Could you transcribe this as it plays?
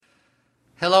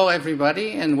Hello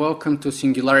everybody and welcome to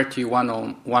Singularity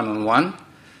One-on-One.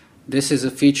 This is a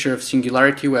feature of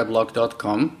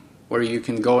SingularityWeblog.com where you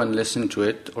can go and listen to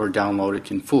it or download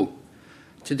it in full.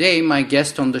 Today my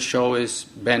guest on the show is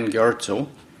Ben Goertzel.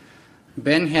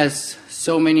 Ben has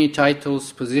so many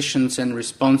titles, positions and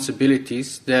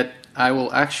responsibilities that I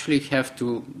will actually have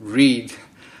to read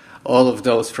all of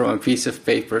those from a piece of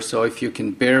paper, so if you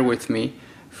can bear with me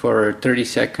for 30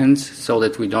 seconds so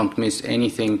that we don't miss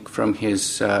anything from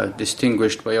his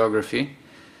distinguished biography.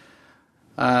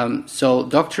 So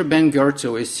Dr. Ben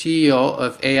Goertzel is CEO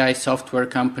of AI software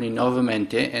company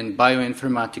Novamente and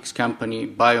bioinformatics company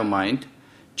Biomind,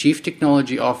 Chief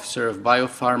Technology Officer of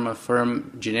biopharma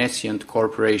firm Genescient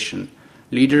Corporation,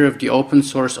 leader of the open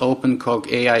source OpenCog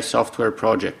AI software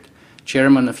project,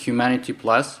 chairman of Humanity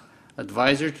Plus,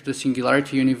 advisor to the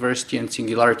Singularity University and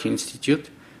Singularity Institute,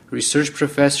 research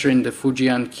professor in the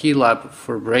Fujian Key Lab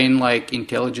for brain-like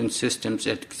intelligent systems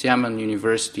at Xiamen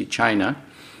University, China,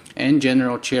 and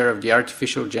general chair of the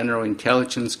Artificial General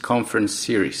Intelligence Conference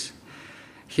Series.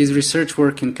 His research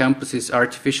work encompasses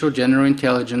artificial general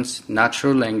intelligence,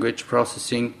 natural language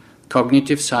processing,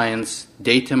 cognitive science,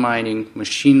 data mining,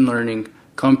 machine learning,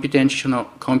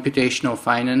 computational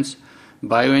finance,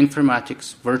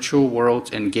 bioinformatics, virtual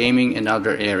worlds, and gaming and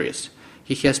other areas.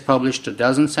 He has published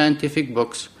 12 scientific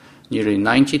books, nearly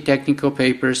 90 technical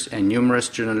papers, and numerous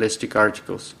journalistic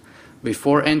articles.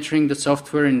 Before entering the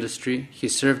software industry, he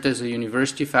served as a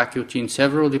university faculty in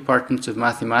several departments of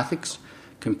mathematics,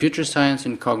 computer science,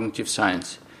 and cognitive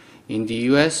science in the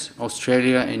US,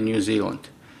 Australia, and New Zealand.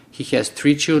 He has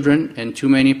 3 children and too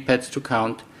many pets to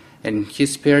count, and in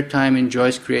his spare time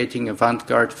enjoys creating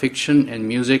avant-garde fiction and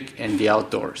music and the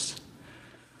outdoors.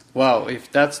 Wow, if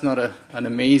that's not an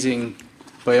amazing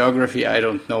biography, I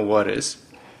don't know what is.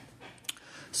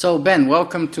 So Ben,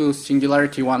 welcome to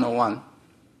Singularity 101.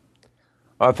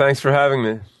 Thanks for having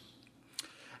me.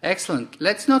 Excellent.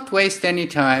 Let's not waste any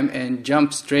time and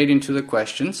jump straight into the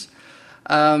questions.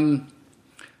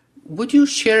 Would you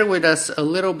share with us a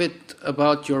little bit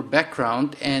about your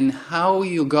background and how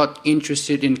you got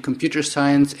interested in computer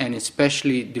science and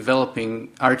especially developing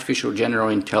artificial general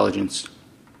intelligence?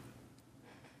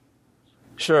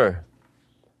 Sure.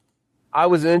 I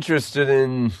was interested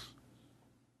in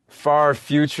far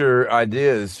future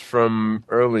ideas from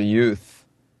early youth,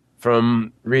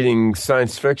 from reading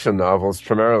science fiction novels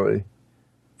primarily.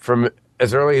 From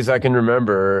as early as I can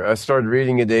remember, I started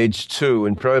reading at age 2,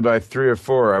 and probably by 3 or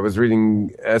 4, I was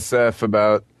reading SF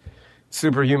about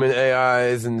superhuman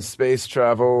AIs and space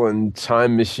travel and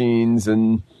time machines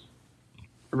and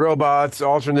robots,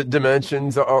 alternate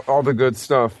dimensions, all the good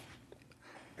stuff.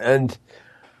 And,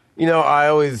 you know, I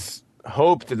always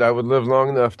hoped that I would live long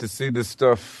enough to see this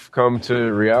stuff come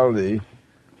to reality.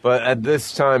 But at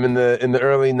this time in the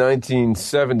early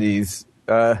 1970s,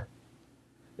 it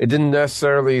didn't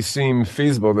necessarily seem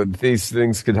feasible that these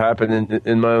things could happen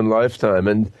in my own lifetime.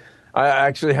 And I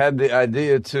actually had the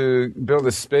idea to build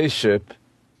a spaceship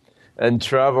and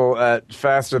travel at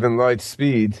faster than light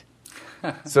speed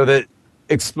so that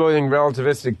exploiting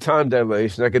relativistic time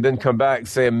dilation, I could then come back,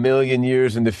 say, 1 million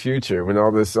years in the future when all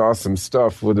this awesome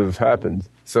stuff would have happened.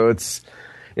 So it's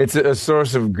a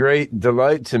source of great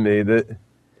delight to me that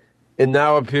it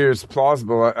now appears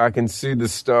plausible. I can see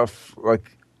this stuff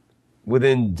like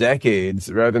within decades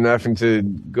rather than having to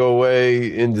go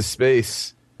away into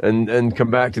space and come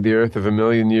back to the Earth of 1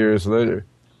 million years later.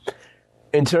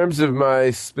 In terms of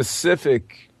my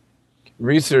specific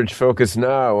research focus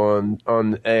now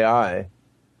on AI,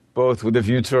 both with a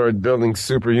view toward building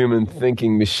superhuman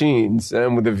thinking machines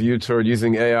and with a view toward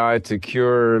using AI to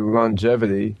cure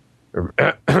longevity.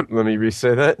 Let me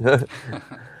re-say that.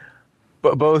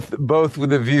 But both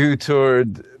with a view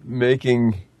toward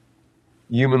making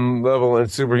human-level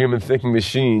and superhuman thinking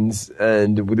machines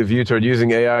and with a view toward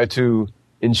using AI to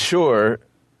ensure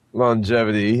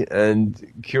longevity and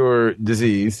cure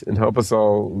disease and help us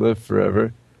all live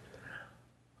forever.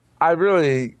 I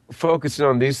really focused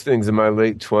on these things in my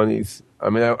late 20s.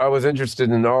 I mean, I was interested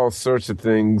in all sorts of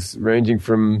things, ranging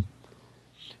from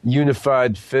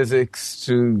unified physics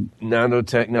to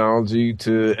nanotechnology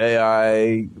to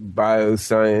AI,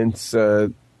 bioscience,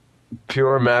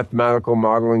 pure mathematical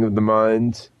modeling of the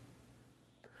mind.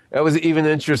 I was even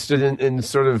interested in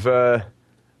sort of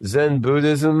Zen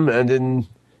Buddhism and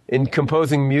in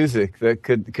composing music that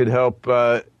could help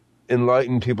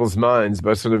enlighten people's minds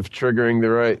by sort of triggering the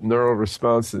right neural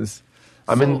responses.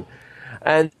 So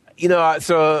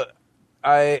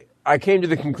I came to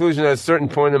the conclusion at a certain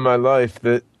point in my life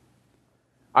that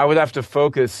I would have to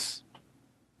focus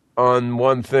on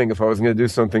one thing if I was going to do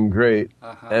something great.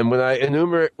 Uh-huh. And when I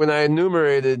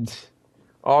enumerated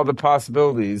all the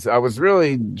possibilities. I was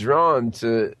really drawn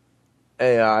to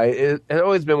AI. It had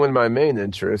always been one of my main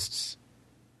interests.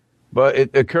 But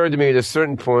it occurred to me at a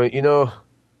certain point,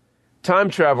 time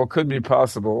travel could be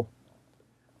possible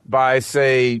by,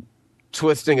 say,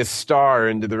 twisting a star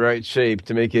into the right shape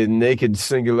to make a naked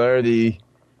singularity,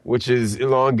 which is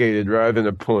elongated rather than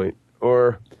a point.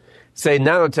 Or, say,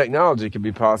 nanotechnology could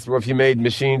be possible if you made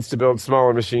machines to build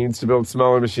smaller machines, to build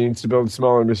smaller machines, to build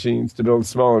smaller machines, to build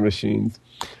smaller machines.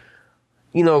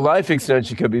 Life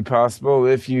extension could be possible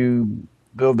if you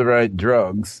build the right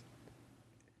drugs.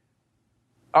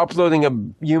 Uploading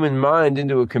a human mind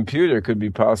into a computer could be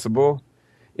possible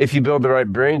if you build the right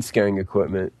brain scanning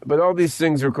equipment. But all these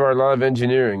things require a lot of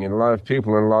engineering and a lot of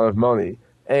people and a lot of money.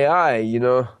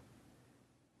 AI,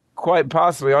 quite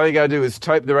possibly all you got to do is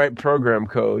type the right program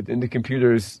code into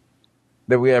computers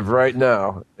that we have right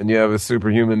now, and you have a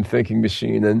superhuman thinking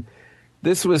machine. And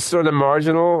this was sort of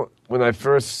marginal when I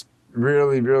first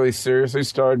really, really seriously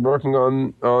started working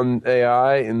on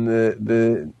AI in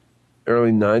the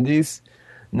early 90s.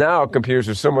 Now computers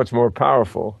are so much more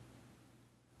powerful.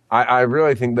 I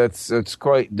really think that's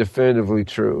quite definitively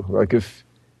true. Like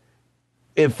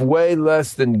if way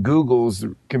less than Google's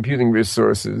computing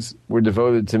resources were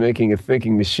devoted to making a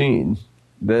thinking machine,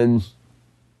 then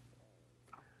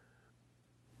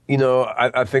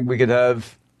I think we could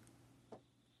have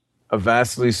a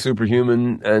vastly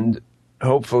superhuman and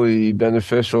hopefully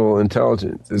beneficial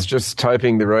intelligence. It's just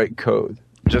typing the right code.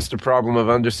 Just a problem of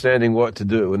understanding what to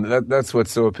do, and that's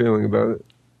what's so appealing about it.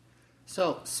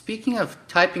 So, speaking of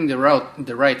typing the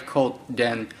right code,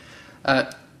 then,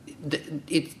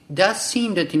 it does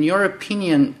seem that, in your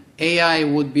opinion, AI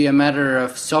would be a matter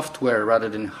of software rather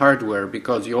than hardware,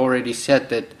 because you already said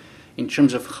that in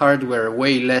terms of hardware,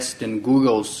 way less than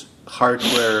Google's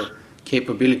hardware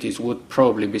capabilities would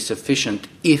probably be sufficient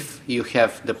if you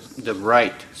have the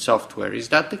right software. Is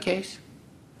that the case?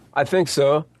 I think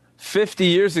so. 50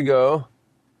 years ago,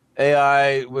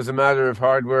 AI was a matter of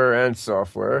hardware and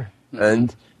software,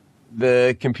 and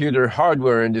the computer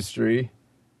hardware industry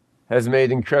has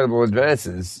made incredible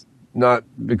advances, not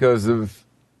because of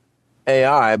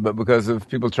AI, but because of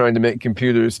people trying to make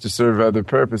computers to serve other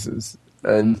purposes.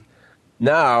 And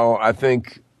now, I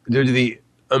think, due to the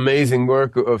amazing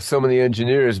work of so many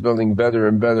engineers building better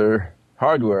and better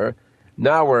hardware,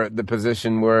 now we're at the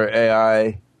position where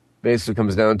AI basically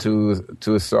comes down to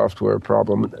a software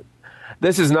problem.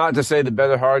 This is not to say that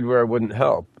better hardware wouldn't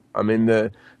help. I mean,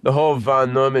 the whole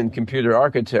von Neumann computer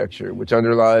architecture, which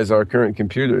underlies our current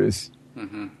computers,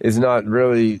 is not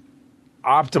really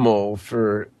optimal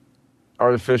for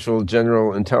artificial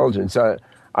general intelligence.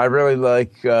 I really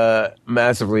like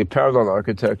massively parallel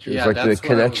architectures, like the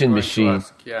connection machine.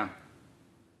 Yeah.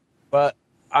 But,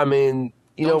 I mean,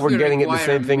 we're getting at the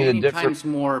same thing in a different... times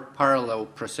more parallel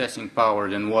processing power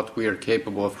than what we are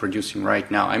capable of producing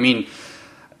right now. I mean,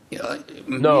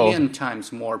 million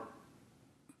times more.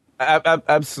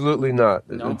 Absolutely not.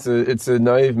 No? It's a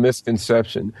naive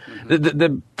misconception.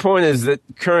 The point is that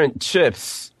current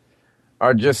chips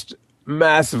are just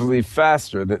massively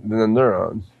faster than a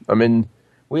neuron. I mean,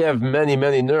 we have many,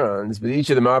 many neurons, but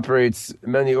each of them operates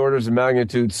many orders of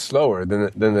magnitude slower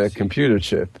than a computer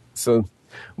chip. So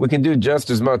we can do just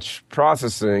as much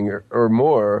processing or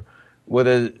more with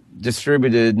a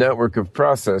distributed network of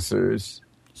processors.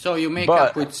 So you make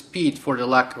up with speed for the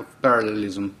lack of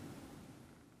parallelism.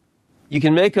 You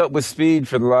can make up with speed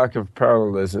for the lack of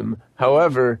parallelism.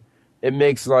 However, it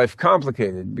makes life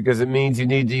complicated because it means you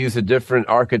need to use a different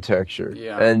architecture.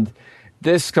 Yeah. And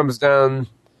this comes down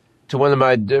to one of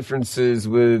my differences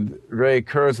with Ray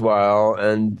Kurzweil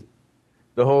and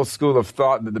the whole school of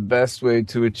thought that the best way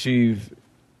to achieve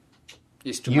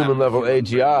human-level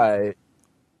AGI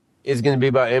is going to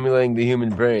be by emulating the human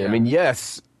brain. Yeah. I mean,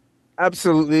 yes,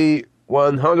 absolutely,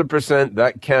 100%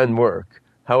 that can work.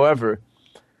 However,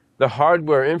 the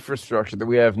hardware infrastructure that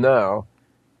we have now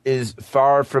is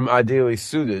far from ideally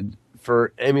suited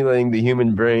for emulating the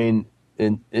human brain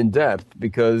in depth,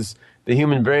 because the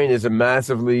human brain is a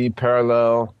massively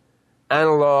parallel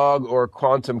analog or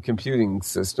quantum computing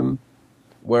system,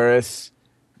 whereas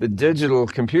the digital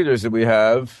computers that we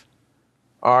have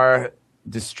are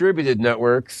distributed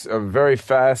networks of very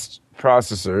fast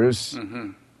processors,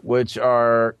 which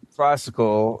are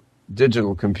classical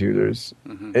digital computers.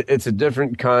 It's a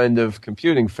different kind of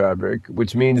computing fabric,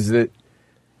 which means that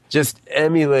just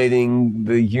emulating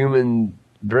the human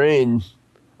brain,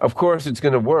 of course it's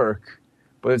going to work,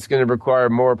 but it's going to require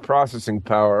more processing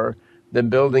power than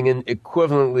building an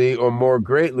equivalently or more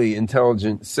greatly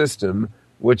intelligent system,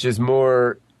 which is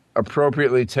more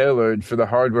appropriately tailored for the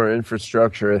hardware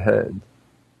infrastructure at hand.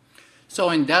 So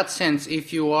in that sense,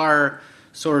 if you are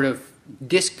sort of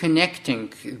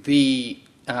disconnecting the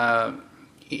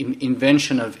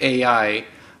invention of AI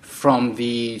from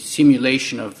the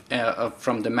simulation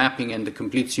from the mapping and the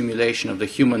complete simulation of the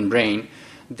human brain,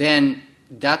 then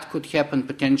that could happen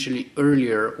potentially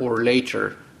earlier or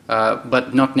later,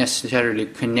 but not necessarily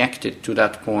connected to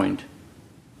that point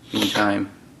in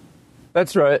time.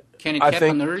 That's right. Can it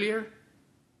happen earlier?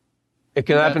 It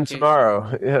can happen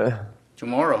tomorrow. Yeah.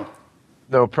 Tomorrow?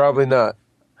 No, probably not.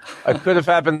 It could have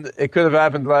happened. It could have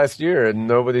happened last year, and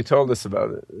nobody told us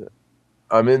about it.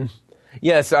 I mean,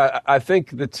 yes, I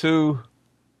think the two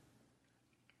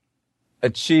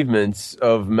achievements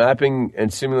of mapping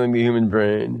and simulating the human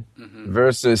brain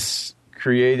versus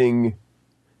creating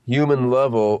human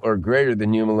level or greater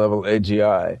than human level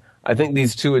AGI. I think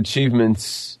these two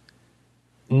achievements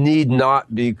need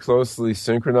not be closely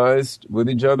synchronized with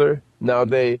each other. Now,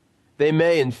 they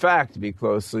may in fact be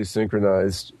closely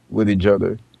synchronized with each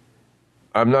other.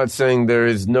 I'm not saying there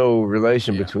is no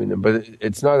relation between them, but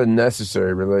it's not a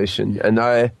necessary relation. And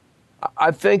I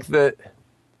think that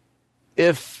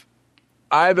if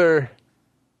either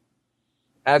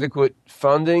adequate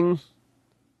funding,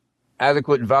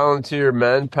 adequate volunteer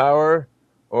manpower,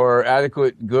 or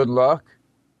adequate good luck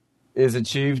is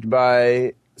achieved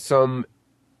by some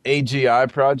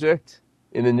AGI project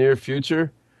in the near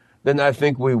future, then I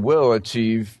think we will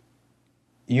achieve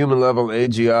human-level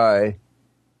AGI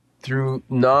through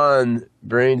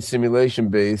non-brain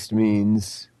simulation-based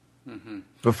means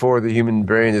before the human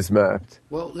brain is mapped.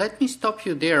 Well, let me stop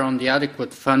you there on the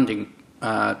adequate funding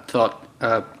thought.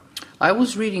 I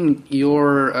was reading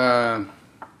your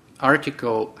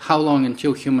article, How Long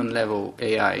Until Human-Level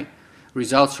AI?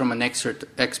 Results from an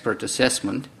Expert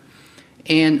Assessment.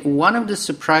 And one of the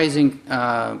surprising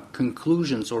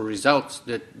conclusions or results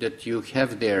that you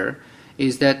have there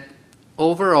is that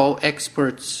overall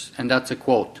experts, and that's a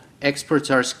quote, experts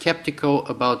are skeptical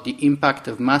about the impact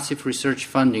of massive research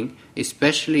funding,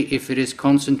 especially if it is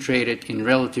concentrated in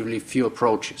relatively few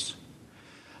approaches.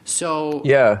 So,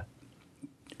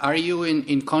 are you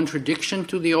in contradiction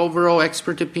to the overall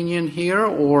expert opinion here,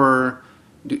 or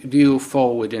do you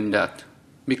fall within that?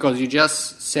 Because you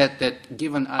just said that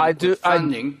given adequate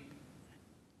funding,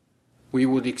 we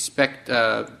would expect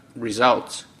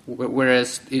results,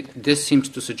 whereas this seems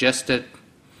to suggest that,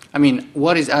 I mean,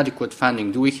 what is adequate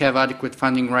funding? Do we have adequate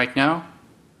funding right now?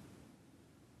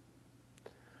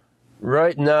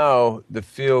 Right now, the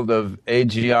field of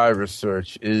AGI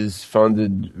research is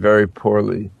funded very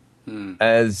poorly,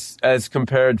 as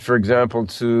compared, for example,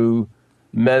 to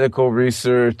medical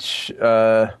research,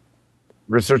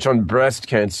 research on breast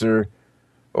cancer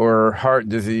or heart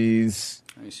disease.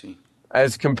 I see.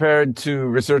 As compared to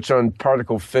research on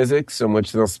particle physics, in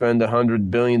which they'll spend $100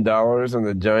 billion on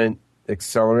a giant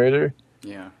accelerator.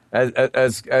 Yeah.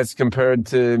 As compared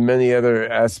to many other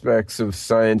aspects of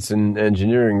science and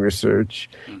engineering research,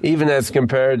 even as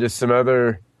compared to some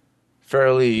other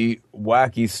fairly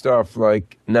wacky stuff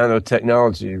like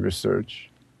nanotechnology research.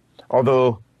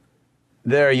 Although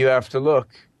there you have to look.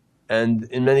 And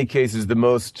in many cases, the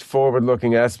most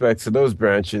forward-looking aspects of those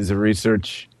branches of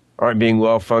research aren't being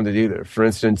well-funded either. For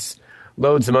instance,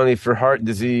 loads of money for heart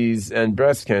disease and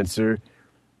breast cancer,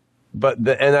 but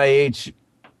the NIH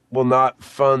will not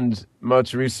fund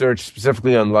much research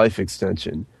specifically on life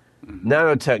extension.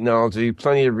 Nanotechnology,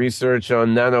 plenty of research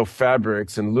on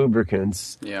nanofabrics and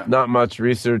lubricants, not much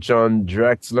research on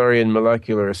Drexlerian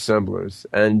molecular assemblers.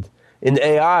 And in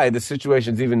AI, the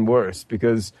situation's even worse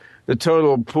because the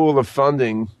total pool of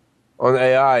funding on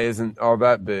AI isn't all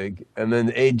that big. And then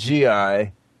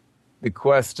AGI, the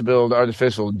quest to build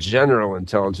artificial general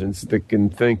intelligence that can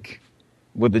think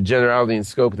with the generality and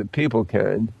scope that people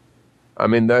can, I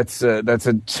mean, that's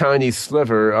a tiny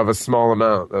sliver of a small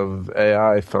amount of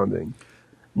AI funding.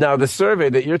 Now, the survey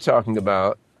that you're talking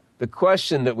about, the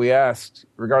question that we asked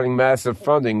regarding massive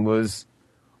funding was,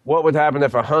 what would happen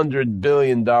if $100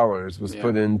 billion was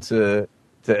put into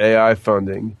AI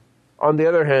funding? On the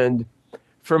other hand,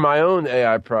 for my own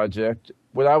AI project,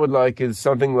 what I would like is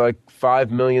something like $5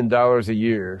 million a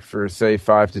year for, say,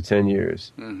 5 to 10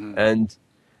 years. And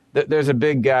there's a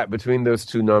big gap between those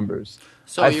two numbers.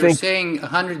 So you're saying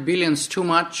 100 billion is too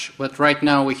much, but right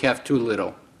now we have too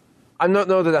little. I don't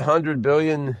know that 100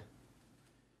 billion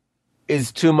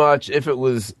is too much if it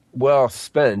was well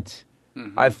spent.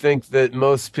 I think that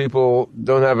most people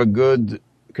don't have a good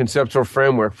conceptual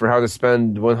framework for how to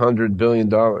spend $100 billion.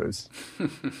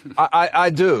 I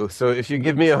do. So if you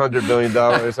give me $100 billion,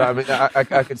 I mean,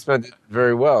 I could spend it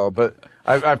very well. But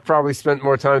I've probably spent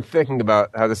more time thinking about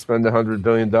how to spend $100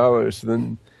 billion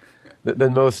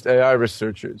than most AI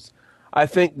researchers. I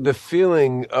think the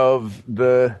feeling of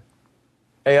the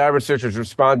AI researchers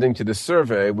responding to the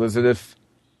survey was that if,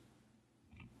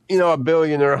 $1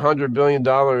 billion or $100 billion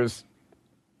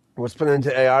was put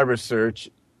into AI research,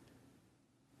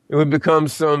 it would become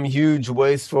some huge,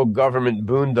 wasteful government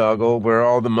boondoggle where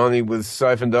all the money was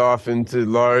siphoned off into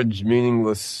large,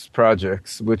 meaningless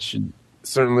projects, which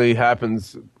certainly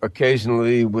happens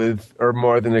occasionally or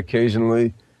more than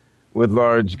occasionally, with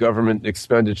large government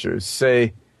expenditures.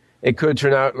 Say, it could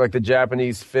turn out like the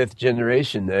Japanese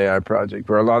fifth-generation AI project,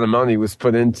 where a lot of money was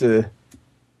put into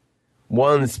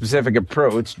one specific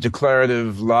approach,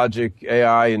 declarative logic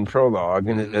AI in Prolog,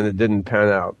 and it didn't pan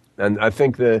out. And I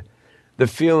think the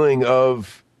feeling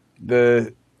of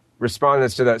the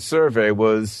respondents to that survey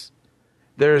was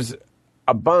there's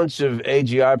a bunch of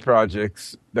AGI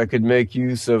projects that could make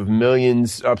use of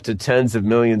millions up to tens of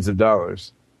millions of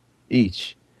dollars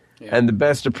each. Yeah. And the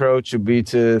best approach would be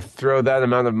to throw that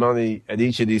amount of money at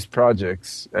each of these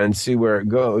projects and see where it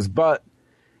goes. But,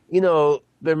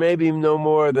 there may be no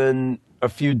more than a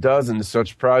few dozen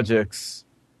such projects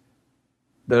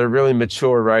that are really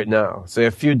mature right now. Say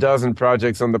a few dozen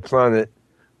projects on the planet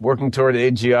working toward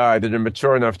AGI that are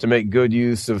mature enough to make good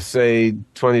use of, say,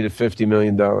 $20 to $50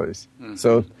 million. Mm-hmm.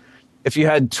 So if you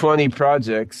had 20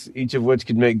 projects, each of which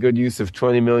could make good use of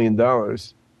 $20 million,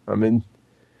 I mean,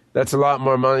 that's a lot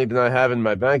more money than I have in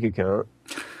my bank account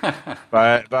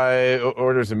by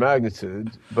orders of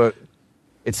magnitude, but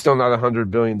it's still not $100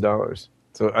 billion.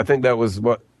 So I think that was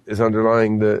what is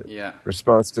underlying the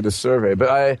response to the survey.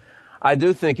 But I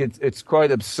do think it's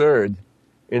quite absurd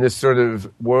in a sort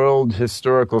of world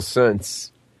historical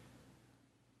sense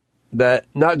that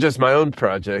not just my own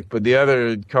project, but the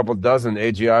other couple dozen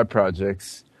AGI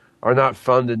projects are not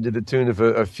funded to the tune of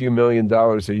a few $1 million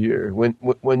a year.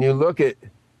 When you look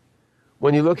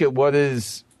at what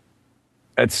is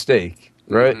at stake,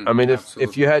 right? Mm-hmm, I mean,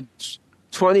 if you had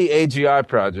 20 AGI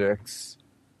projects,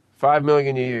 $5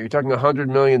 million a year, you're talking $100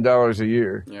 million a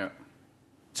year. Yeah.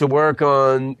 To work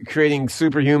on creating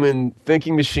superhuman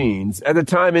thinking machines at a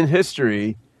time in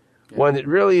history when it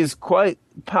really is quite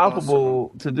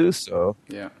palpable to do so.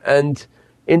 Yeah. And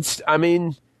we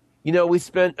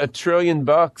spent $1 trillion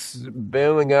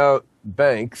bailing out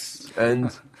banks,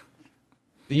 and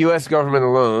the U.S. government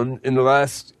alone, in the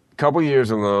last couple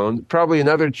years alone, probably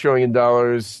another $1 trillion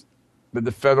that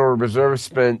the Federal Reserve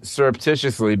spent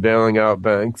surreptitiously bailing out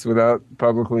banks without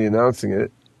publicly announcing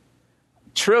it.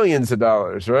 Trillions of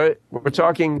dollars, right? We're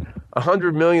talking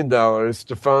 $100 million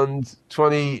to fund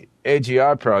 20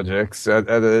 AGI projects at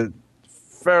a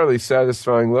fairly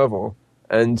satisfying level.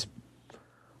 And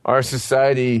our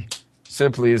society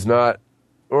simply is not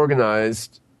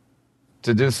organized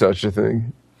to do such a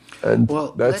thing. And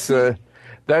this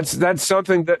is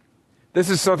something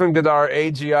that our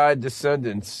AGI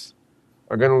descendants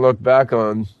are going to look back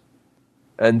on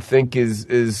and think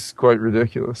is quite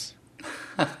ridiculous.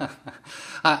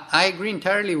 I agree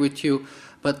entirely with you,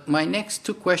 but my next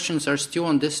two questions are still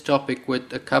on this topic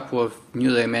with a couple of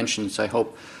new dimensions, I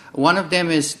hope. One of them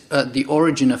is the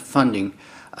origin of funding.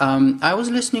 I was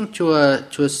listening to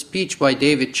a speech by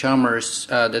David Chalmers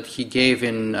that he gave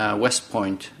in West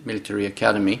Point Military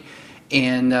Academy,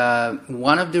 and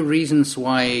one of the reasons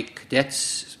why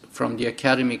cadets from the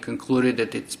academy concluded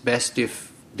that it's best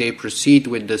if they proceed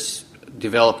with this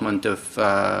development of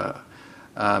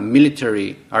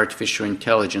military artificial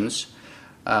intelligence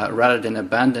rather than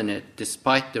abandon it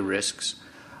despite the risks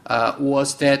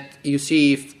was that, you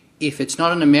see, if it's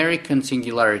not an American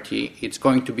singularity, it's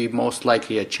going to be most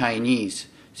likely a Chinese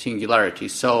singularity.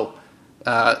 So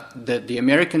the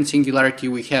American singularity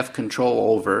we have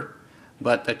control over,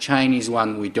 but a Chinese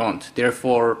one we don't.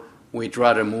 Therefore, we'd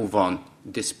rather move on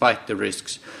despite the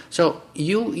risks. So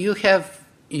you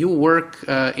work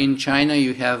in China,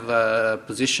 you have a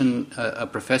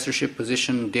professorship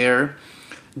position there.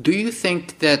 Do you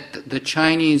think that the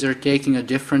Chinese are taking a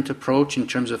different approach in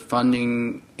terms of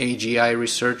funding AGI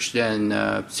research than,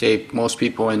 say, most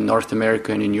people in North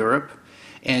America and in Europe?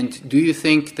 And do you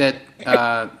think that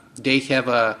they have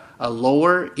a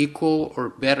lower, equal, or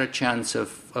better chance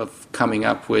of coming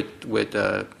up with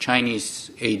Chinese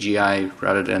AGI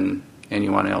rather than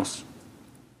anyone else?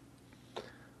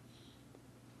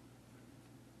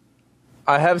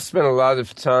 I have spent a lot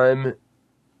of time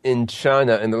in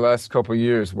China in the last couple of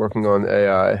years working on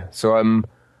AI. So I'm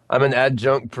an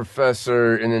adjunct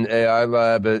professor in an AI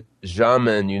lab at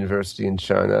Xiamen University in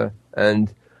China,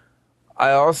 and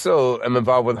I also am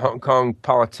involved with Hong Kong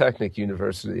Polytechnic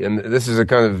University. And this is a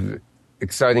kind of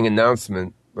exciting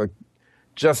announcement. Like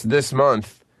just this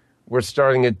month, we're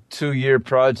starting a 2-year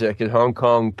project at Hong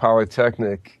Kong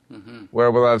Polytechnic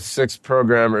where we'll have 6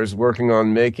 programmers working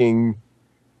on making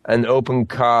an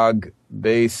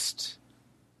OpenCog-based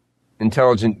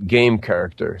intelligent game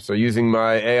character. So using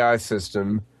my AI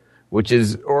system, which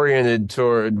is oriented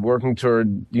working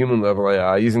toward human-level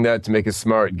AI, using that to make a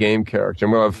smart game character.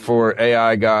 And we'll have 4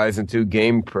 AI guys and 2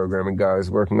 game programming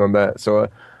guys working on that. So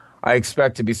I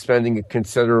expect to be spending a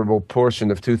considerable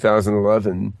portion of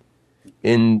 2011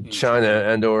 in China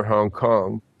and or Hong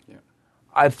Kong. Yeah.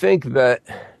 I think that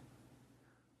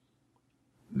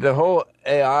the whole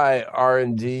AI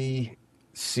R&D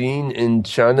scene in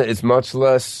China is much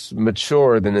less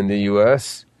mature than in the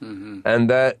U.S., and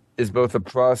that is both a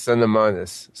plus and a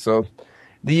minus. So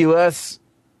the U.S.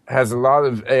 has a lot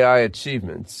of AI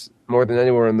achievements, more than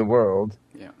anywhere in the world,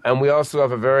 and we also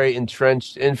have a very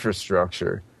entrenched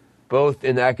infrastructure, both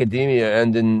in academia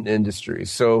and in industry.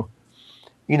 So,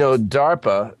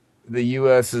 DARPA, the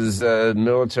U.S.'s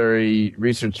military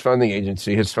research funding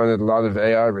agency, has funded a lot of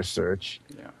AI research.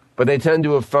 But they tend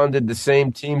to have funded the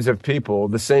same teams of people,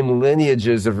 the same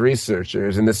lineages of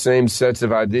researchers, and the same sets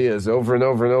of ideas over and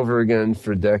over and over again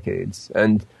for decades.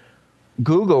 And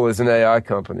Google is an AI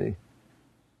company.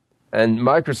 And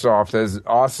Microsoft has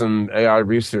awesome AI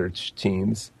research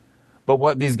teams. But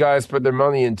what these guys put their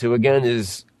money into, again,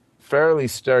 is fairly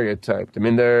stereotyped. I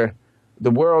mean, they're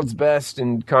the world's best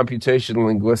in computational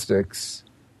linguistics,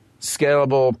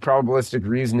 scalable probabilistic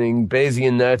reasoning,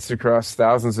 Bayesian nets across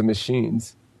thousands of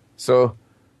machines. So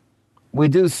we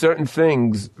do certain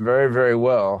things very, very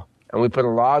well, and we put a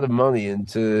lot of money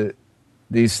into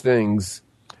these things: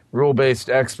 rule-based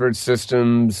expert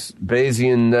systems,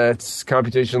 Bayesian nets,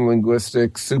 computational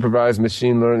linguistics, supervised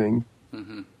machine learning.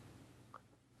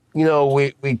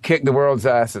 We kick the world's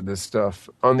ass at this stuff.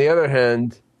 On the other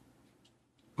hand,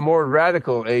 more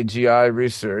radical AGI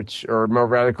research, or more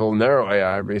radical narrow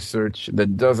AI research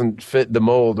that doesn't fit the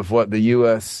mold of what the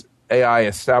U.S. AI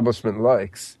establishment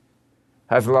likes,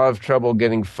 has a lot of trouble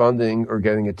getting funding or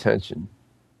getting attention.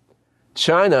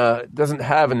 China doesn't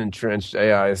have an entrenched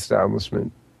AI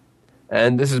establishment,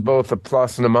 and this is both a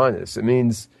plus and a minus. It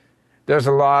means there's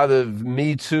a lot of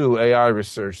Me Too AI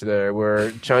research there,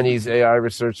 where Chinese AI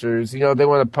researchers, they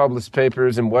want to publish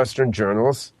papers in Western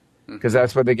journals, because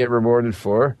that's what they get rewarded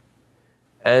for.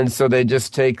 And so they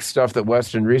just take stuff that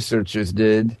Western researchers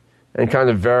did and kind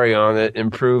of vary on it,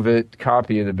 improve it,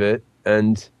 copy it a bit,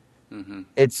 and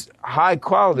it's high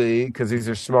quality because these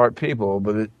are smart people,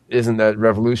 but it isn't that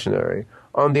revolutionary.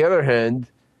 On the other hand,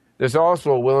 there's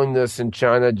also a willingness in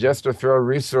China just to throw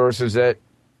resources at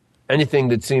anything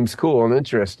that seems cool and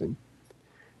interesting,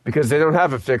 because they don't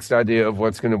have a fixed idea of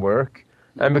what's going to work,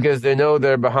 and because they know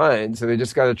they're behind, so they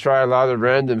just got to try a lot of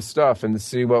random stuff and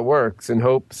see what works and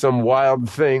hope some wild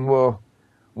thing will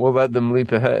let them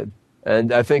leap ahead.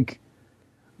 And I think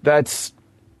that's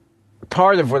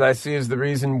part of what I see is the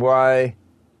reason why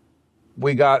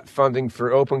we got funding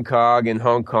for OpenCog in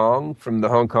Hong Kong from the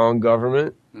Hong Kong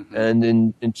government, and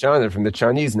in China from the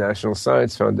Chinese National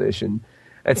Science Foundation.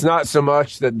 It's not so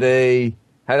much that they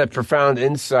had a profound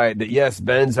insight that, yes,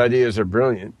 Ben's ideas are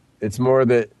brilliant. It's more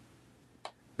that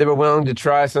they were willing to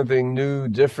try something new,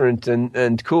 different,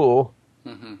 and cool.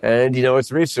 And,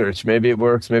 it's research. Maybe it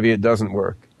works, maybe it doesn't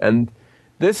work. And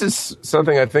this is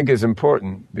something I think is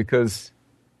important, because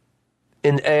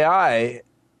in AI,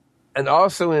 and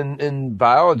also in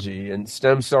biology and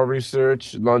stem cell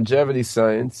research, longevity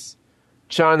science,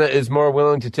 China is more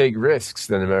willing to take risks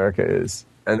than America is.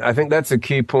 And I think that's a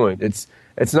key point.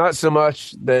 It's not so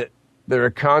much that their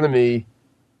economy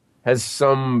has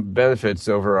some benefits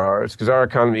over ours, because our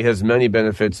economy has many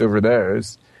benefits over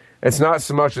theirs. It's not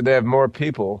so much that they have more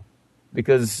people,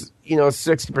 because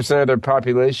 60% of their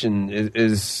population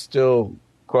is still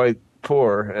quite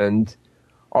poor, and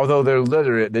although they're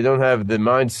literate, they don't have the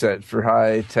mindset for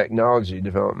high technology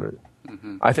development.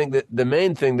 I think that the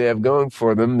main thing they have going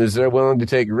for them is they're willing to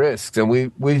take risks, and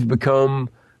we've become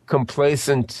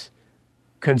complacent,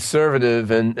 conservative,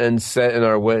 and set in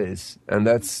our ways, and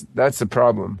that's a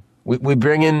problem. We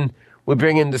bring in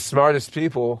the smartest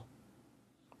people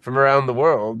from around the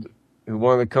world who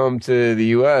want to come to the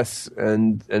U.S.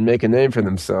 and make a name for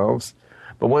themselves,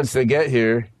 but once they get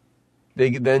here,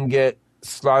 they then get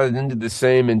slotted into the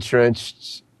same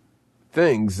entrenched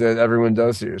things that everyone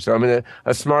does here. So, I mean,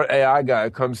 a smart AI guy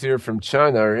comes here from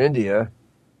China or India,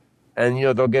 and,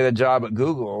 they'll get a job at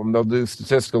Google, and they'll do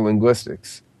statistical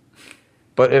linguistics.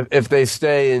 But if they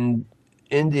stay in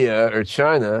India or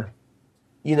China,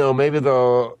 maybe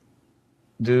they'll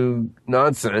do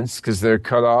nonsense because they're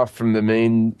cut off from the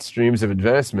main streams of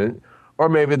advancement, or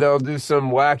maybe they'll do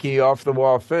some wacky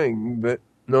off-the-wall thing that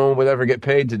no one would ever get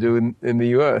paid to do in the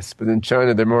U.S., but in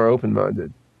China, they're more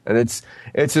open-minded. And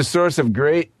it's a source of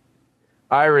great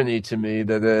irony to me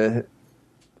that a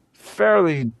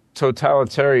fairly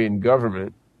totalitarian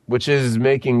government, which is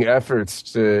making efforts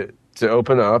to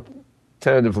open up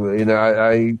tentatively, and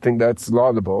I think that's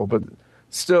laudable, but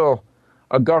still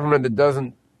a government that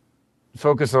doesn't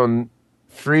focus on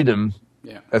freedom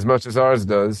as much as ours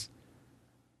does,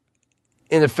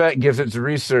 in effect gives its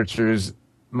researchers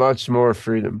much more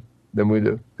freedom than we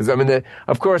do. Because, I mean,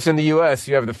 of course, in the U.S.,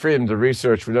 you have the freedom to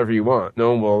research whatever you want.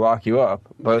 No one will lock you up.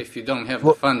 But if you don't have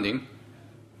the funding...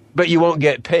 But you won't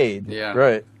get paid, yeah.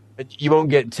 Right? You won't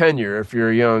get tenure if you're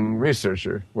a young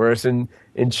researcher. Whereas in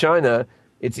China,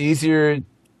 it's easier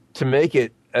to make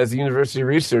it as a university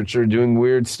researcher doing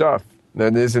weird stuff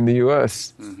than it is in the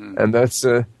U.S. Mm-hmm. And that's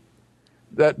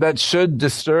that should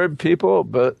disturb people,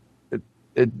 but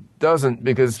it doesn't,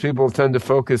 because people tend to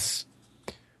focus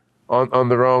on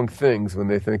the wrong things when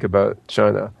they think about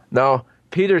China. Now,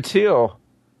 Peter Thiel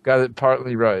got it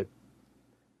partly right.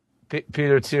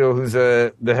 Peter Thiel, who's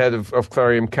the head of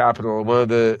Clarium Capital, one of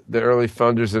the early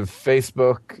funders of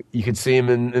Facebook. You could see him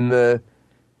in the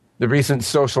recent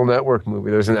Social Network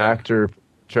movie. There's an actor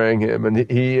portraying him, and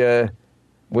he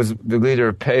was the leader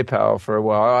of PayPal for a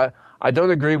while. I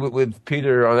don't agree with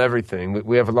Peter on everything.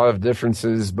 We have a lot of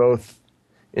differences, both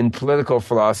in political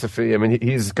philosophy. I mean,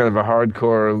 he's kind of a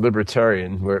hardcore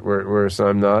libertarian, whereas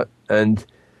I'm not. And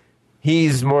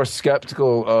he's more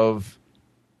skeptical of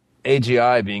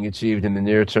AGI being achieved in the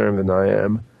near term than I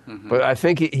am. Mm-hmm. But I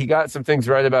think he got some things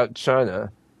right about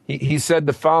China. He said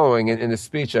the following in a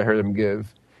speech I heard him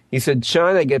give. He said,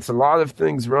 China gets a lot of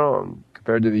things wrong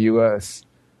compared to the U.S.,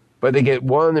 but they get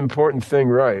one important thing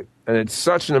right. And it's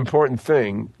such an important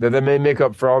thing that they may make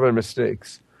up for all their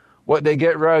mistakes. What they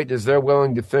get right is they're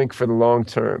willing to think for the long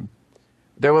term.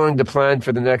 They're willing to plan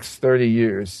for the next 30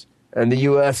 years. And the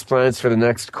U.S. plans for the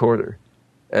next quarter.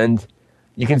 And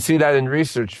you can see that in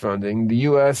research funding. The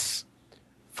U.S.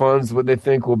 funds what they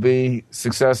think will be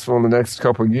successful in the next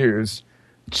couple of years.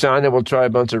 China will try a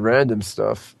bunch of random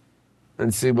stuff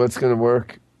and see what's going to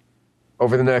work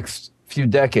over the next few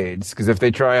decades. Because if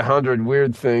they try 100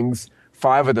 weird things,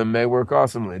 5 of them may work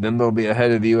awesomely. Then they'll be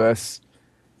ahead of the U.S.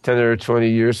 10 or 20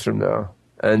 years from now.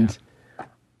 And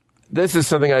this is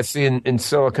something I see in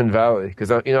Silicon Valley. Because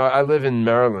I live in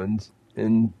Maryland,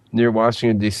 near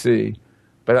Washington, D.C.,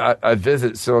 but I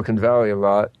visit Silicon Valley a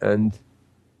lot, and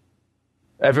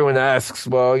everyone asks,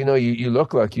 well, you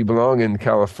look like you belong in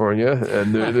California,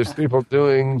 and there's people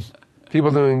doing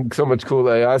so much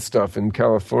cool AI stuff in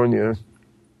California.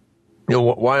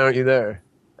 Why aren't you there?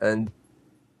 And,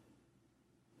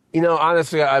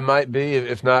 honestly, I might be,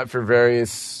 if not for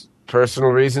various personal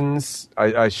reasons.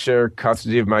 I share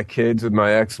custody of my kids with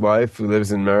my ex-wife who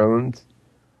lives in Maryland.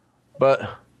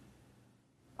 But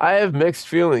I have mixed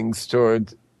feelings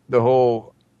toward the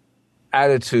whole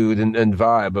attitude and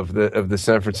vibe of the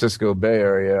San Francisco Bay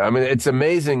Area. I mean, it's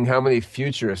amazing how many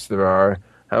futurists there are,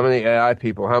 how many AI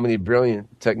people, how many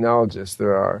brilliant technologists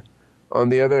there are. On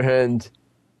the other hand,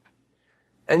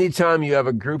 anytime you have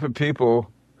a group of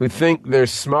people who think they're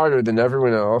smarter than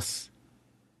everyone else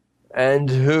and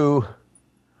who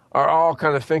are all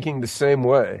kind of thinking the same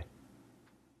way,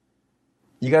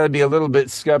 you got to be a little bit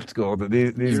skeptical that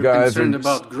these guys are concerned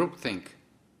about groupthink.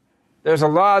 There's a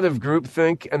lot of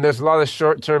groupthink, and there's a lot of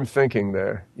short-term thinking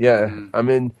there. Yeah, mm-hmm. I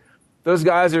mean, those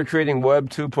guys are creating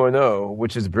Web 2.0,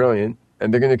 which is brilliant,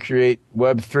 and they're going to create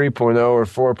Web 3.0 or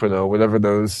 4.0, whatever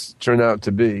those turn out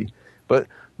to be. But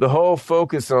the whole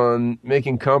focus on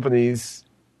making companies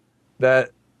that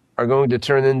are going to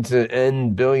turn into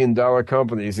N billion-dollar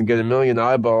companies and get 1 million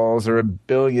eyeballs or 1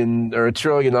 billion or 1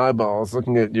 trillion eyeballs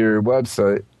looking at your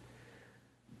website.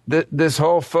 This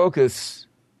whole focus,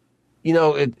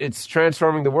 it's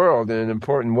transforming the world in an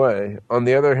important way. On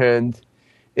the other hand,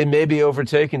 it may be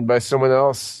overtaken by someone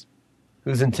else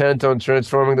who's intent on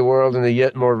transforming the world in a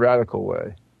yet more radical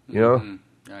way.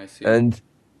 Mm-hmm. I see. And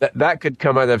that could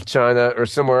come out of China or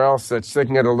somewhere else that's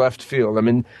thinking out of left field. I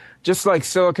mean, just like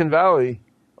Silicon Valley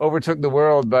overtook the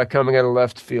world by coming out of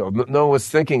left field. No one was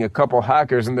thinking a couple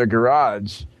hackers in their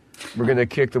garage were going to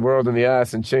kick the world in the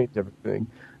ass and change everything.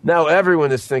 Now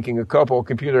everyone is thinking a couple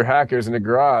computer hackers in a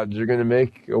garage are going to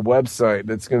make a website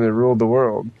that's going to rule the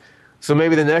world. So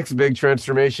maybe the next big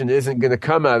transformation isn't going to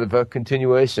come out of a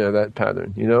continuation of that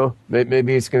pattern,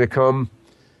 Maybe it's going to come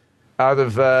out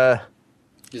of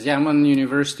Xiamen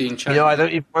University in China. I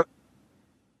don't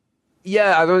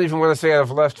even want to say out of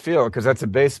left field, because that's a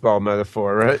baseball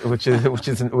metaphor, right? Which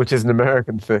is an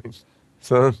American thing.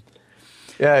 So,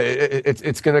 yeah,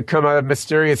 it's going to come out of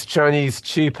mysterious Chinese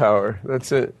chi power.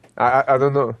 That's it. I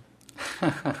don't know.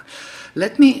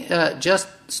 Let me just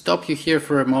stop you here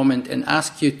for a moment and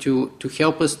ask you to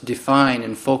help us define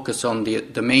and focus on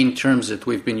the main terms that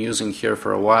we've been using here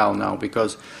for a while now,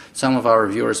 because some of our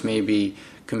viewers may be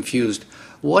confused.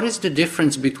 What is the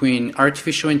difference between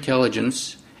artificial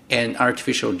intelligence and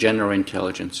artificial general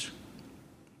intelligence?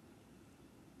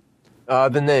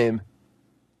 The name.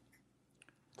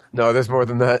 No, there's more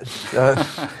than that.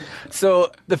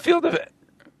 So the field of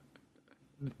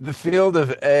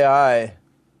AI,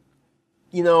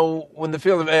 when the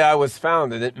field of AI was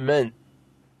founded, it meant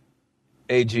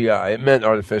AGI. It meant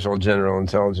artificial general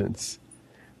intelligence.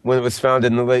 When it was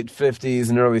founded in the late 50s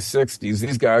and early 60s,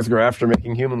 these guys were after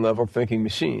making human-level thinking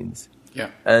machines. Yeah.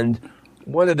 And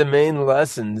one of the main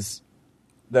lessons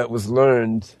that was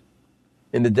learned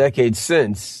in the decades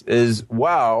since is,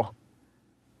 wow,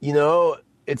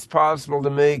 it's possible to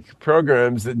make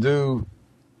programs that do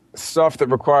stuff that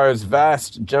requires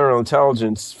vast general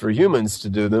intelligence for humans to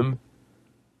do them,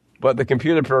 but the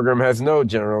computer program has no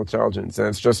general intelligence, and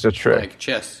it's just a trick. Like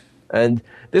chess. And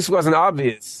this wasn't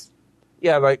obvious.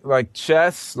 Yeah, like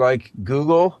chess, like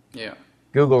Google. Yeah.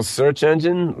 Google's search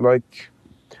engine, like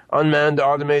unmanned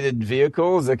automated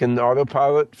vehicles that can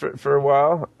autopilot for a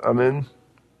while. I mean,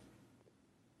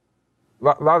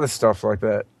 a lot of stuff like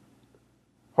that.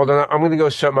 Hold on, I'm going to go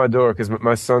shut my door because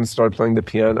my son started playing the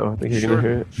piano. I think you're going to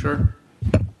hear it. Sure.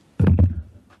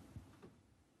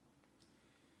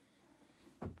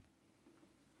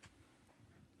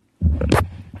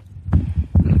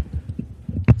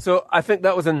 So I think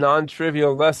that was a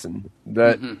non-trivial lesson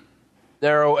that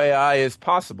narrow AI is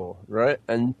possible, right?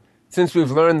 And since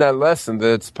we've learned that lesson,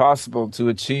 that it's possible to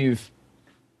achieve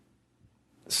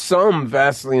some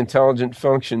vastly intelligent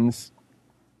functions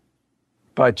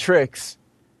by tricks,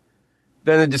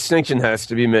 then a distinction has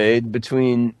to be made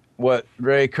between what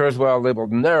Ray Kurzweil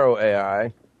labeled narrow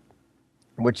AI,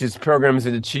 which is programs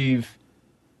that achieve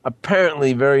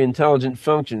apparently very intelligent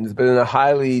functions, but in a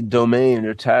highly domain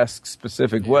or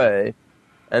task-specific way,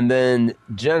 and then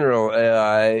general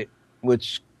AI,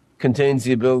 which contains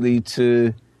the ability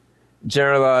to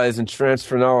generalize and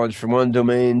transfer knowledge from one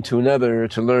domain to another,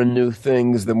 to learn new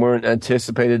things that weren't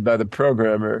anticipated by the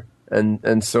programmer,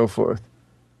 and so forth.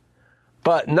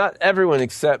 But not everyone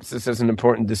accepts this as an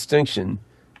important distinction,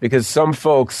 because some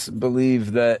folks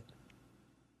believe that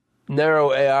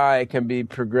narrow AI can be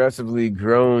progressively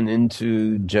grown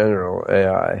into general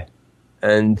AI.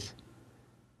 And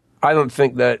I don't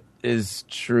think that is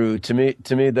true. To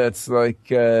me that's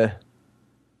like, I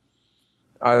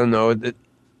don't know,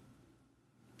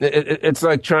 it's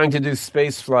like trying to do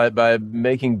spaceflight by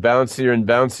making bouncier and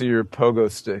bouncier pogo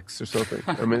sticks or something.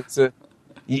 I mean,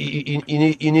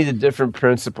 you need a different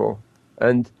principle.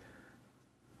 And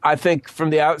I think from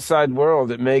the outside world,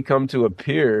 it may come to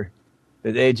appear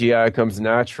that AGI comes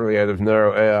naturally out of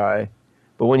narrow AI,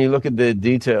 but when you look at the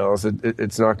details,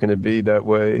 it's not going to be that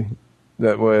way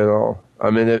at all. I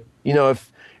mean,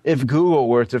 if Google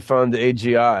were to fund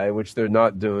AGI, which they're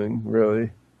not doing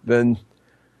really, then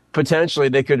potentially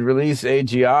they could release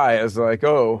AGI as like,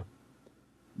 oh,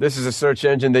 this is a search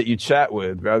engine that you chat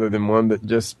with, rather than one that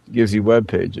just gives you web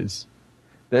pages.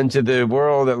 Then to the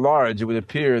world at large, it would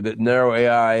appear that narrow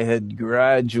AI had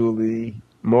gradually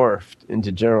morphed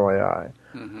into general AI.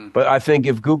 But I think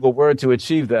if Google were to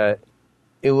achieve that,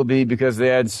 it will be because they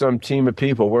had some team of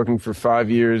people working for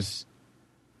 5 years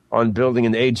on building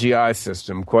an AGI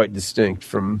system quite distinct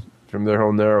from their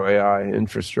whole narrow AI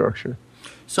infrastructure.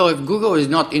 So if Google is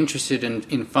not interested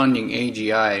in funding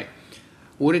AGI,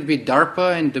 would it be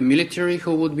DARPA and the military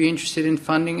who would be interested in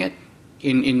funding it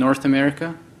in North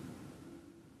America?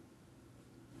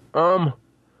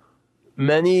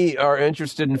 Many are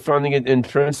interested in funding it in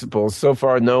principle. So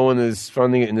far, no one is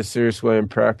funding it in a serious way in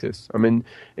practice. I mean,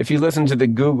 if you listen to the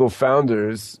Google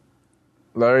founders,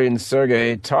 Larry and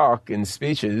Sergey, talk in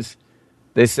speeches,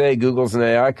 they say Google's an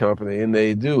AI company, and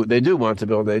they do want to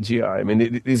build AGI. I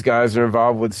mean, these guys are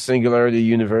involved with Singularity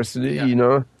University,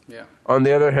 Yeah. On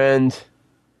the other hand,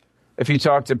 if you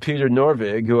talk to Peter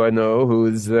Norvig, who I know, who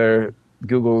is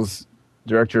Google's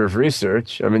director of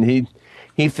research, I mean,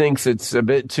 he thinks it's a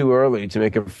bit too early to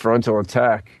make a frontal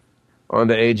attack on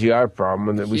the AGI problem,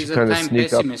 and that we should kind of sneak up. He's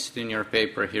a time pessimist in your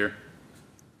paper here.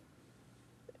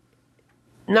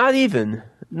 Not even,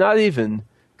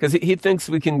 because he thinks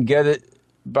we can get it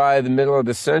by the middle of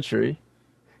the century.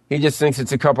 He just thinks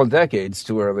it's a couple decades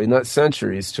too early, not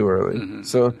centuries too early.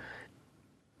 So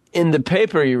in the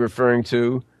paper you're referring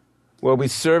to, well, we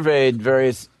surveyed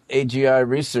various AGI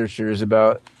researchers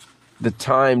about the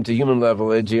time to human level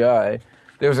AGI.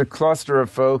 there was a cluster of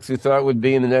folks who thought it would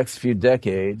be in the next few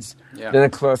decades, then a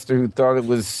cluster who thought it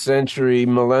was century,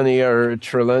 millennia, or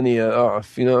trillennia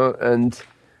off, and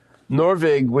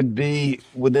Norvig would be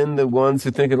within the ones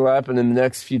who think it'll happen in the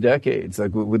next few decades,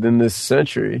 like within this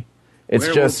century. It's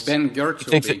Where just would Ben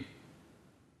Goertzel be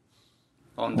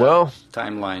on that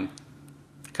timeline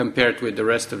compared with the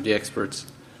rest of the experts?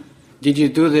 Did you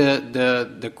do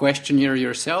the questionnaire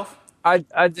yourself?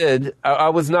 I did. I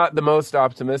was not the most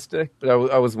optimistic, but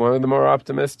I was one of the more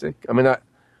optimistic. I mean,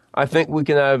 I think we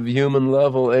can have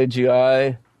human-level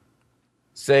AGI,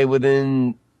 say,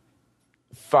 within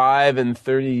 5 and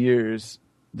 30 years,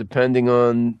 depending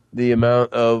on the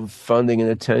amount of funding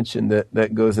and attention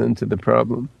that goes into the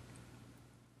problem.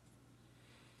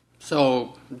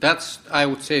 So that's, I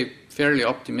would say, fairly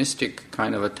optimistic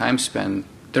kind of a time span,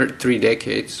 3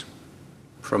 decades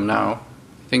from now.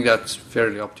 I think that's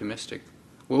fairly optimistic.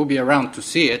 We'll be around to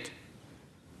see it.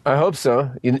 I hope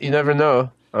so. You never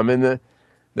know. I mean,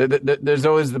 there's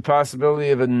always the possibility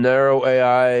of a narrow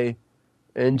AI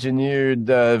engineered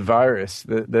virus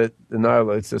that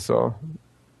annihilates us all.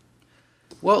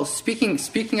 Well,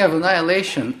 speaking of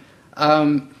annihilation,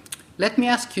 let me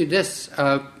ask you this.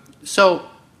 So,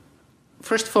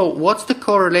 first of all, what's the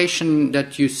correlation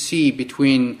that you see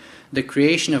between the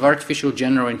creation of artificial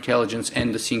general intelligence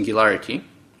and the singularity?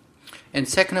 And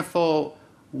second of all,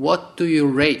 what do you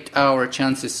rate our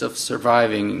chances of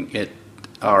surviving it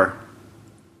are,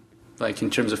 like in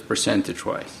terms of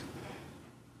percentage-wise?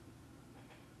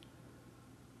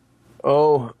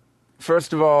 Oh,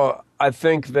 first of all, I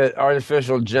think that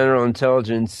artificial general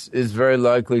intelligence is very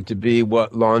likely to be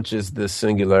what launches the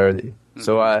singularity. Mm-hmm.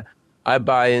 So I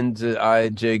buy into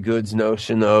I.J. Good's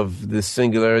notion of the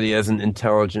singularity as an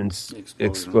intelligence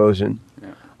explosion. Yeah.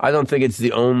 I don't think it's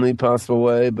the only possible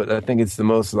way, but I think it's the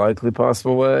most likely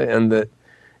possible way, and that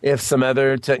if some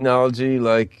other technology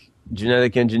like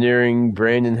genetic engineering,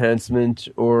 brain enhancement,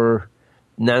 or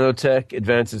nanotech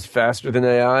advances faster than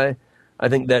AI, I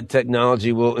think that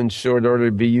technology will, in short order,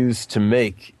 be used to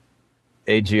make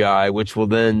AGI, which will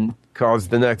then cause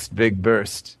the next big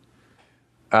burst,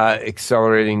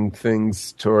 accelerating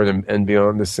things toward and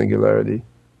beyond the singularity.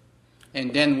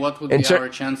 And then what would be our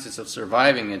chances of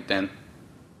surviving it then?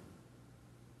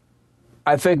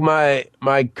 I think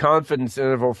my confidence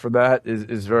interval for that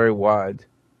is very wide.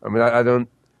 I mean,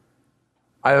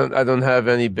 I don't have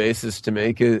any basis to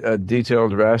make a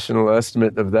detailed, rational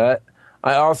estimate of that.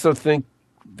 I also think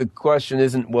the question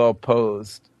isn't well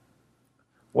posed.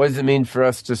 What does it mean for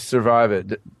us to survive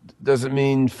it? Does it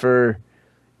mean for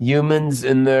humans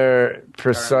in their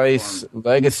precise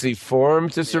legacy form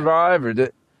to survive? Or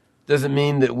does it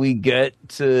mean that we get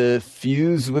to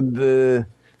fuse with the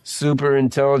super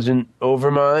intelligent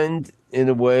overmind in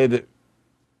a way that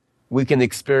we can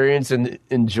experience and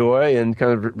enjoy and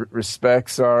kind of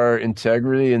respects our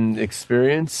integrity and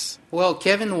experience? Well,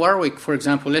 Kevin Warwick, for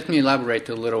example, let me elaborate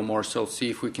a little more, so see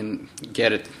if we can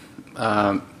get it.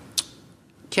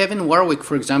 Kevin Warwick,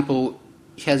 for example,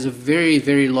 has a very,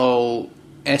 very low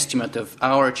estimate of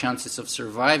our chances of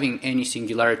surviving any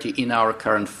singularity in our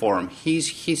current form. He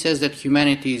says that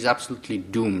humanity is absolutely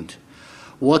doomed.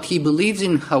 What he believes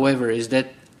in, however, is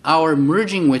that our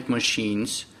merging with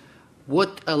machines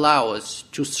would allow us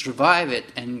to survive it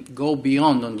and go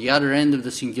beyond on the other end of the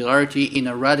singularity in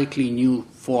a radically new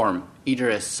form, either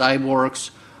as cyborgs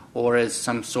or as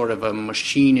some sort of a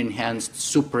machine-enhanced,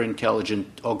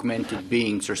 super-intelligent, augmented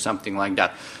beings or something like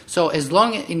that. So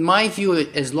in my view,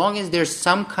 as long as there's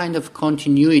some kind of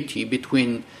continuity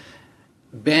between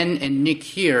Ben and Nick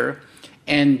here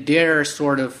and their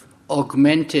sort of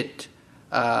augmented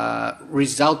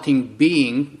resulting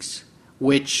beings,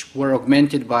 which were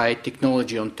augmented by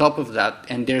technology on top of that,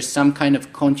 and there's some kind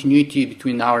of continuity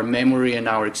between our memory and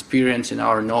our experience and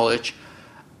our knowledge,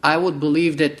 I would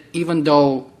believe that even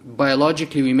though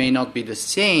biologically we may not be the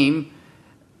same,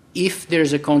 if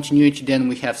there's a continuity, then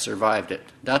we have survived it.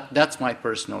 That's my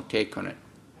personal take on it.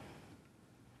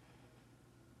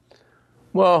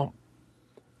 Well,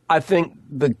 I think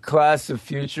the class of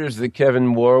futures that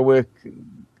Kevin Warwick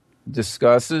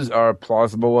discusses are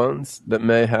plausible ones that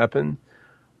may happen.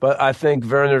 But I think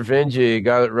Werner Vinge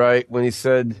got it right when he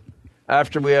said,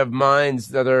 after we have minds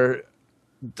that are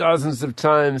dozens of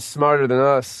times smarter than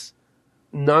us,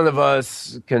 none of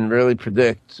us can really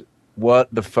predict what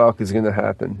the fuck is going to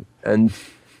happen. And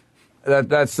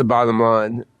that's the bottom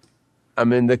line. I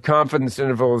mean, the confidence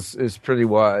interval is pretty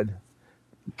wide.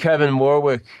 Kevin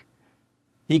Warwick,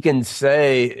 he can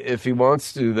say, if he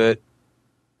wants to, that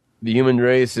the human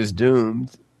race is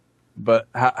doomed, but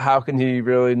how can he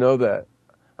really know that?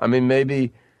 I mean,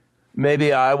 maybe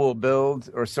maybe I will build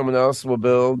or someone else will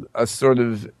build a sort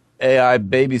of AI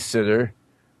babysitter,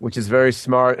 which is very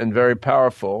smart and very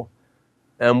powerful,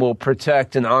 and will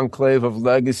protect an enclave of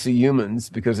legacy humans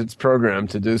because it's programmed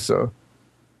to do so.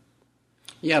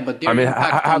 Yeah, but their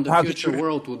impact on the future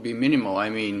world would be minimal. I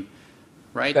mean,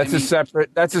 right? That's a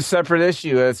separate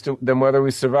issue as to then whether we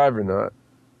survive or not.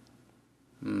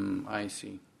 I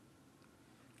see.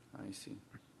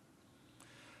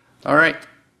 All right.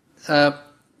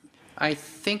 I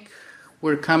think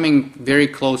we're coming very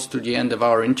close to the end of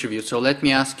our interview, so let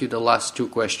me ask you the last two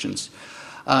questions.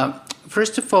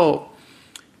 First of all,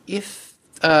 if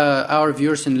our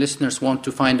viewers and listeners want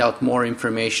to find out more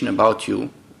information about you,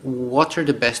 what are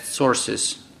the best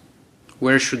sources?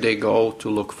 Where should they go to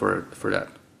look for that?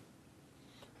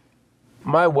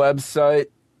 My website,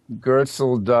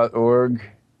 Goertzel.org,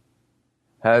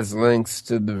 has links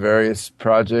to the various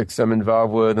projects I'm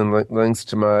involved with and links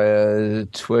to my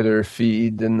Twitter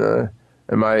feed and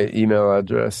my email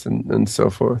address and so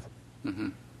forth. Mm-hmm.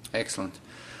 Excellent.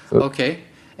 Okay.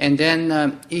 And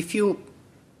then if you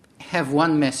have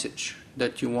one message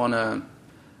that you want to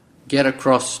get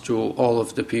across to all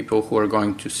of the people who are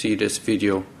going to see this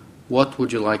video, what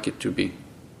would you like it to be?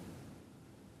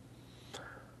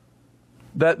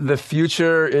 That the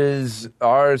future is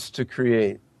ours to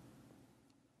create.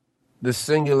 The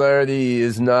singularity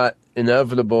is not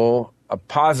inevitable. A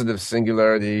positive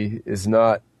singularity is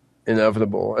not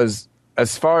inevitable.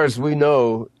 As far as we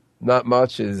know, not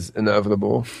much is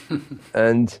inevitable.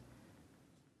 And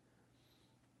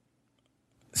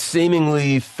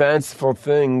seemingly fanciful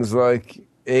things like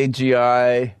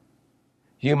AGI,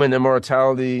 human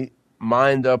immortality,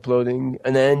 mind uploading,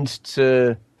 an end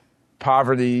to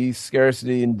poverty,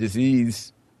 scarcity, and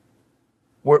disease.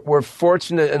 We're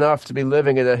fortunate enough to be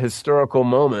living at a historical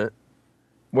moment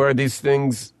where these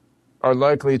things are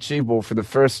likely achievable for the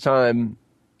first time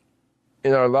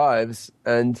in our lives,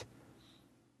 and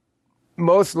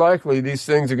most likely these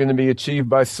things are going to be achieved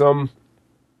by some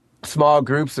small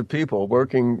groups of people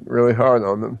working really hard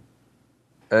on them.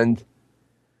 And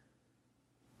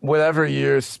whatever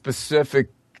your specific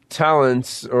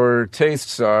talents or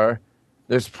tastes are,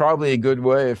 there's probably a good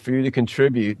way for you to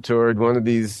contribute toward one of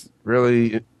these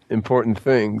really important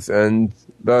things and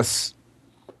thus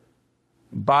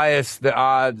bias the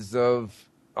odds of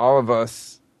all of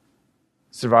us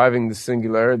surviving the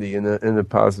singularity in a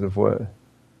positive way.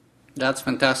 That's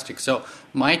fantastic. So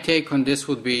my take on this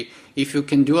would be, if you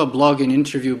can do a blog and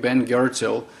interview Ben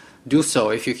Goertzel, do so.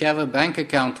 If you have a bank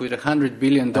account with $100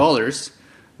 billion,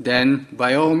 then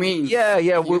by all means, we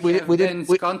have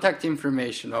Ben's contact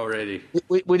information already.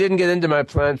 We didn't get into my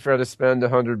plan for how to spend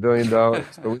 $100 billion,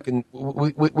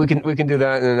 but we can do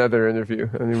that in another interview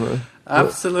anyway.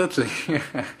 Absolutely.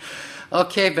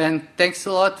 Okay, Ben. Thanks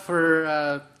a lot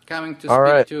for coming to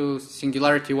speak to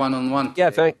Singularity One-on-One.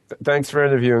 Yeah, thanks for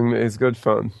interviewing me. It's good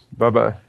fun. Bye-bye.